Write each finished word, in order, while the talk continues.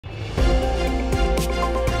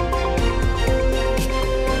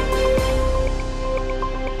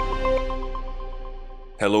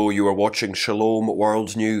Hello, you are watching Shalom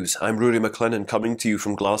World News. I'm Rory McLennan coming to you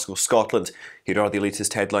from Glasgow, Scotland. Here are the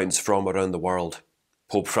latest headlines from around the world.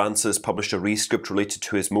 Pope Francis published a rescript related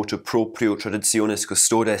to his motu proprio Traditionis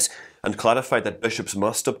custodes and clarified that bishops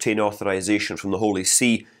must obtain authorization from the Holy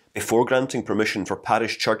See before granting permission for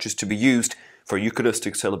parish churches to be used for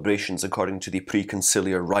Eucharistic celebrations according to the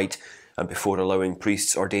pre-conciliar rite, and before allowing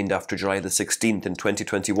priests ordained after July the 16th in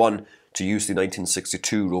 2021 to use the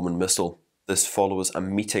 1962 Roman Missal. This follows a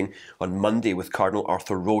meeting on Monday with Cardinal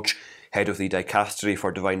Arthur Roach, head of the Dicastery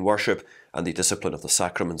for Divine Worship and the Discipline of the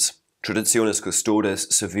Sacraments. Traditionis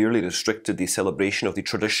custodes severely restricted the celebration of the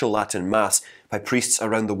traditional Latin Mass by priests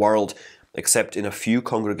around the world, except in a few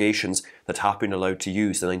congregations that have been allowed to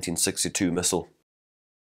use the 1962 Missal.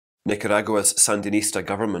 Nicaragua's Sandinista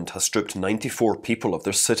government has stripped 94 people of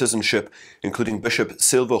their citizenship, including Bishop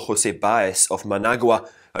Silvo Baez of Managua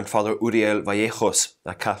and Father Uriel Vallejos,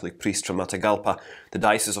 a Catholic priest from Matagalpa, the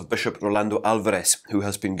diocese of Bishop Rolando Alvarez, who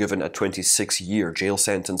has been given a 26-year jail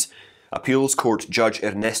sentence. Appeals Court Judge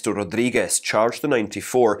Ernesto Rodriguez charged the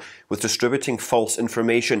 94 with distributing false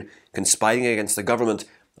information, conspiring against the government,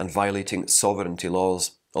 and violating sovereignty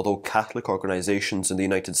laws. Although Catholic organizations in the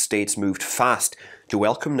United States moved fast to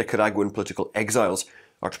welcome Nicaraguan political exiles,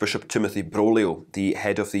 Archbishop Timothy Broglio, the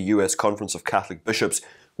head of the U.S. Conference of Catholic Bishops,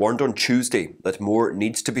 warned on Tuesday that more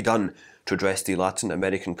needs to be done to address the Latin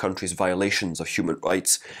American country's violations of human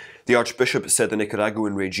rights. The Archbishop said the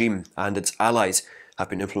Nicaraguan regime and its allies have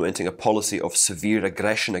been implementing a policy of severe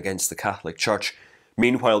aggression against the Catholic Church.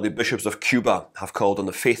 Meanwhile, the bishops of Cuba have called on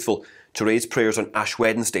the faithful to raise prayers on Ash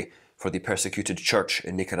Wednesday for the persecuted church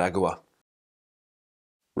in Nicaragua.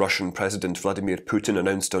 Russian President Vladimir Putin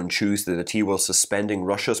announced on Tuesday that he was suspending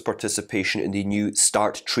Russia's participation in the New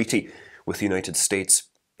START treaty with the United States.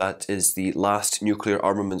 That is the last nuclear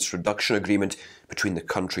armaments reduction agreement between the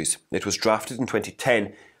countries. It was drafted in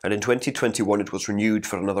 2010, and in 2021 it was renewed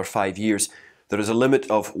for another 5 years. There is a limit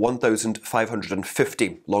of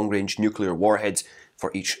 1,550 long-range nuclear warheads for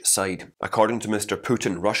each side. According to Mr.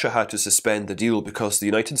 Putin, Russia had to suspend the deal because the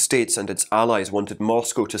United States and its allies wanted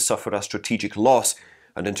Moscow to suffer a strategic loss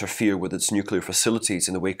and interfere with its nuclear facilities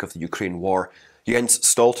in the wake of the Ukraine war. Jens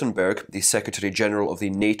Stoltenberg, the Secretary General of the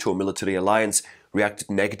NATO military alliance, reacted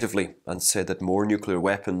negatively and said that more nuclear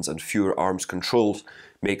weapons and fewer arms controls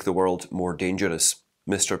make the world more dangerous.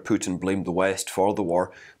 Mr. Putin blamed the West for the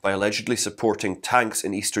war by allegedly supporting tanks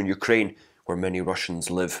in eastern Ukraine, where many Russians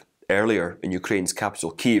live. Earlier, in Ukraine's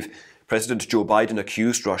capital Kyiv, President Joe Biden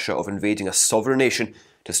accused Russia of invading a sovereign nation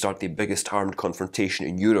to start the biggest armed confrontation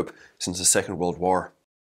in Europe since the Second World War.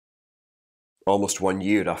 Almost 1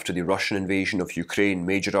 year after the Russian invasion of Ukraine,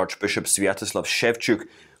 Major Archbishop Sviatoslav Shevchuk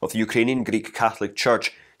of the Ukrainian Greek Catholic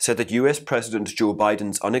Church said that US President Joe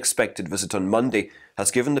Biden's unexpected visit on Monday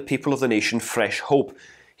has given the people of the nation fresh hope.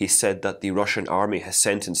 He said that the Russian army has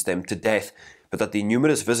sentenced them to death, but that the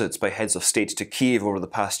numerous visits by heads of state to Kyiv over the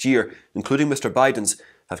past year, including Mr. Biden's,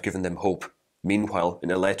 have given them hope. Meanwhile,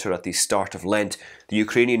 in a letter at the start of Lent, the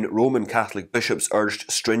Ukrainian Roman Catholic bishops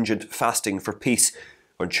urged stringent fasting for peace.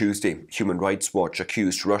 On Tuesday, Human Rights Watch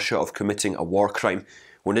accused Russia of committing a war crime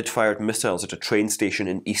when it fired missiles at a train station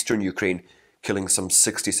in eastern Ukraine, killing some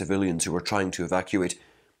 60 civilians who were trying to evacuate.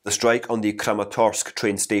 The strike on the Kramatorsk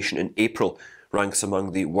train station in April ranks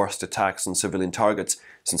among the worst attacks on civilian targets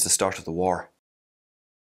since the start of the war.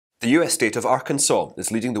 The US state of Arkansas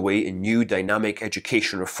is leading the way in new dynamic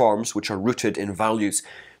education reforms which are rooted in values.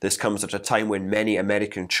 This comes at a time when many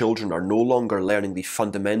American children are no longer learning the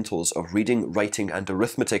fundamentals of reading, writing and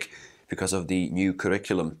arithmetic because of the new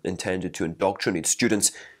curriculum intended to indoctrinate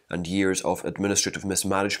students and years of administrative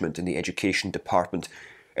mismanagement in the education department.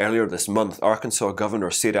 Earlier this month, Arkansas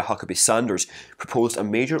Governor Sarah Huckabee Sanders proposed a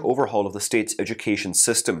major overhaul of the state's education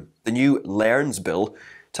system. The new LEARNS bill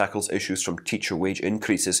tackles issues from teacher wage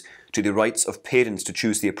increases to the rights of parents to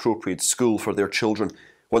choose the appropriate school for their children.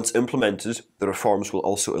 Once implemented, the reforms will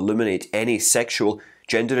also eliminate any sexual,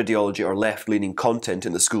 gender ideology or left-leaning content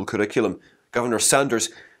in the school curriculum. Governor Sanders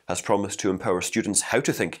has promised to empower students how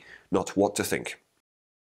to think, not what to think.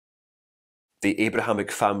 The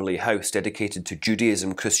Abrahamic family house dedicated to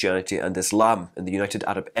Judaism, Christianity and Islam in the United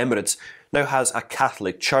Arab Emirates now has a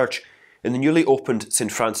Catholic church. In the newly opened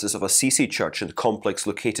St. Francis of Assisi Church and complex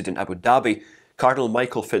located in Abu Dhabi, Cardinal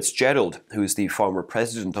Michael Fitzgerald, who is the former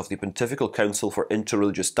president of the Pontifical Council for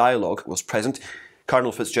Interreligious Dialogue, was present.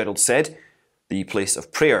 Cardinal Fitzgerald said, "The place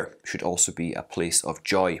of prayer should also be a place of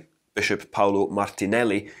joy." Bishop Paolo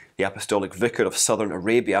Martinelli, the Apostolic Vicar of Southern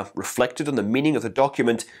Arabia, reflected on the meaning of the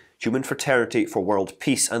document Human Fraternity for World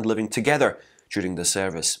Peace and Living Together during the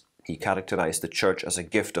service. He characterised the Church as a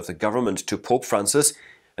gift of the government to Pope Francis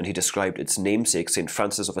and he described its namesake, St.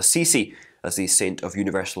 Francis of Assisi, as the saint of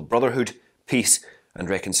universal brotherhood, peace and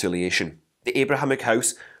reconciliation. The Abrahamic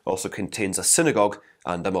house also contains a synagogue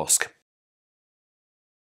and a mosque.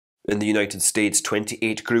 In the United States,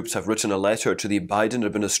 28 groups have written a letter to the Biden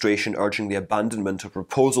administration urging the abandonment of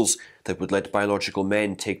proposals that would let biological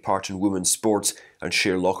men take part in women's sports and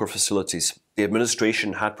share locker facilities. The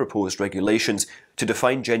administration had proposed regulations to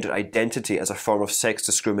define gender identity as a form of sex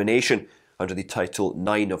discrimination under the Title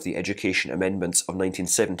IX of the Education Amendments of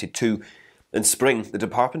 1972. In spring, the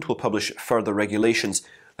department will publish further regulations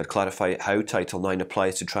that clarify how Title IX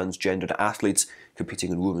applies to transgendered athletes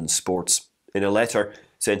competing in women's sports. In a letter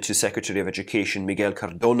sent to Secretary of Education Miguel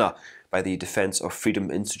Cardona by the Defense of Freedom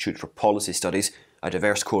Institute for Policy Studies, a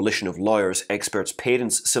diverse coalition of lawyers, experts,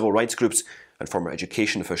 parents, civil rights groups and former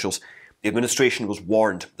education officials, the administration was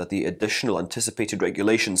warned that the additional anticipated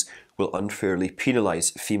regulations will unfairly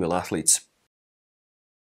penalise female athletes.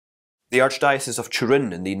 The Archdiocese of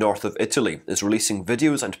Turin in the north of Italy is releasing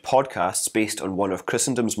videos and podcasts based on one of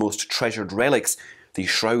Christendom's most treasured relics, the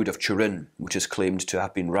Shroud of Turin, which is claimed to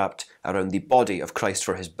have been wrapped around the body of Christ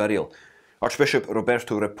for his burial. Archbishop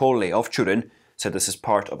Roberto Repole of Turin said this is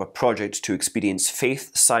part of a project to experience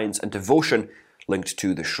faith, science and devotion linked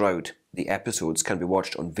to the Shroud. The episodes can be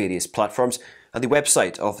watched on various platforms and the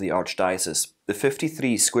website of the Archdiocese. The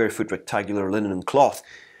 53-square-foot rectangular linen cloth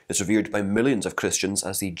is revered by millions of Christians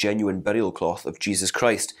as the genuine burial cloth of Jesus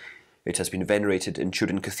Christ. It has been venerated in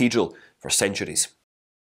Turin Cathedral for centuries.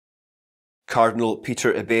 Cardinal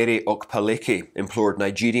Peter Ebere Okpaleke implored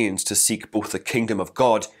Nigerians to seek both the kingdom of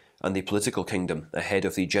God and the political kingdom ahead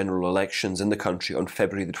of the general elections in the country on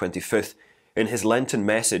February the 25th. In his Lenten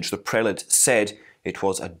message, the prelate said it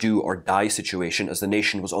was a do-or-die situation as the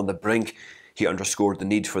nation was on the brink. He underscored the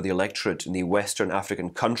need for the electorate in the Western African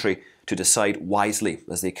country to decide wisely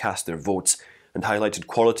as they cast their votes, and highlighted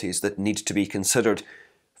qualities that need to be considered.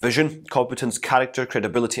 Vision, competence, character,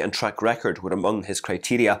 credibility and track record were among his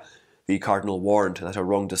criteria. The Cardinal warned that a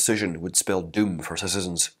wrong decision would spell doom for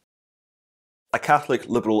citizens. A Catholic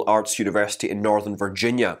liberal arts university in Northern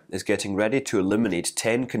Virginia is getting ready to eliminate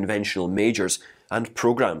 10 conventional majors and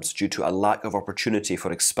programs due to a lack of opportunity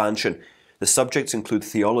for expansion. The subjects include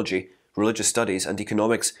theology, religious studies and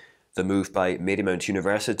economics. The move by Marymount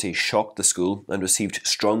University shocked the school and received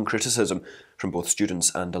strong criticism from both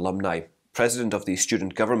students and alumni. President of the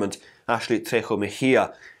student government, Ashley Trejo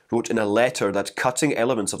Mejia, wrote in a letter that cutting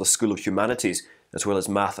elements of the School of Humanities, as well as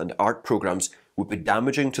math and art programs, would be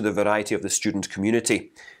damaging to the variety of the student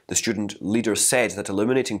community. The student leader said that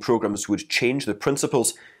eliminating programs would change the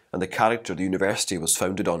principles and the character the university was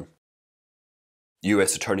founded on.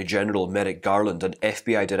 US Attorney General Merrick Garland and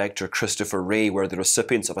FBI Director Christopher Wray were the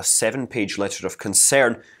recipients of a 7-page letter of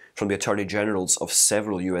concern from the Attorney Generals of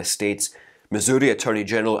several US states. Missouri Attorney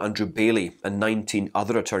General Andrew Bailey and 19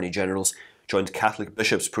 other Attorney Generals joined Catholic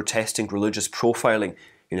bishops protesting religious profiling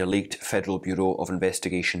in a leaked Federal Bureau of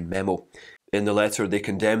Investigation memo. In the letter, they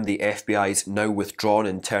condemned the FBI's now withdrawn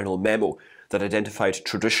internal memo that identified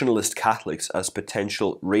traditionalist Catholics as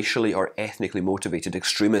potential racially or ethnically motivated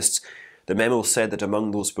extremists. The memo said that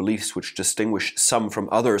among those beliefs which distinguish some from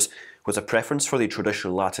others was a preference for the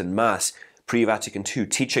traditional Latin Mass, pre-Vatican II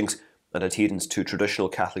teachings, and adherence to traditional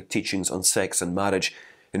Catholic teachings on sex and marriage.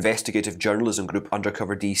 Investigative journalism group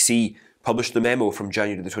Undercover DC published the memo from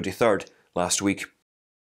January the 23rd last week.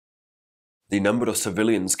 The number of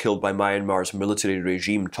civilians killed by Myanmar's military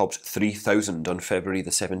regime topped 3,000 on February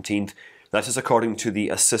the 17th. That is according to the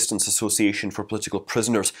Assistance Association for Political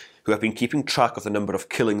Prisoners, who have been keeping track of the number of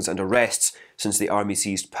killings and arrests since the army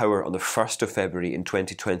seized power on the 1st of February in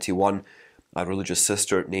 2021. A religious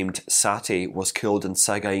sister named Sate was killed in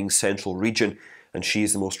Sagaing's central region, and she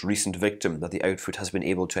is the most recent victim that the outfit has been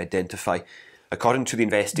able to identify. According to the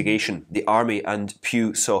investigation, the army and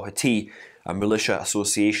Pew Sohati, a militia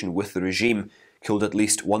association with the regime, killed at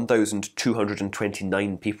least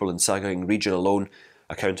 1,229 people in Sagaing region alone,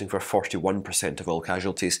 accounting for 41% of all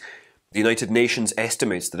casualties. The United Nations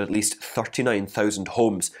estimates that at least 39,000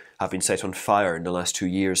 homes have been set on fire in the last 2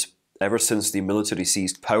 years. Ever since the military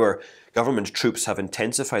seized power, government troops have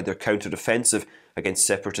intensified their counter-offensive against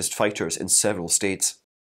separatist fighters in several states.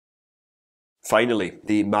 Finally,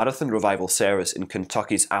 the Marathon Revival service in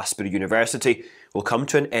Kentucky's Asbury University will come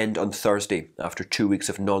to an end on Thursday after 2 weeks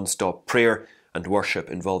of non-stop prayer and worship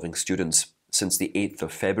involving students. Since the 8th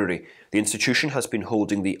of February, the institution has been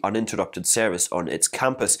holding the uninterrupted service on its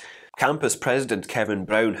campus. Campus President Kevin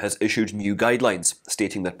Brown has issued new guidelines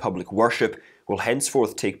stating that public worship will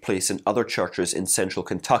henceforth take place in other churches in central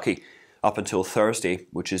Kentucky. Up until Thursday,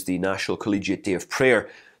 which is the National Collegiate Day of Prayer,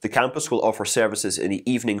 the campus will offer services in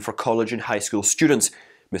the evening for college and high school students,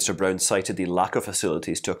 Mr Brown cited the lack of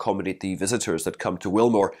facilities to accommodate the visitors that come to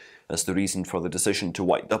Wilmore as the reason for the decision to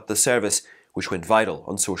wind up the service, which went viral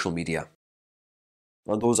on social media.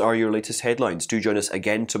 And those are your latest headlines. Do join us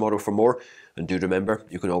again tomorrow for more, and do remember,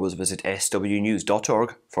 you can always visit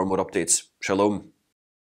swnews.org for more updates. Shalom.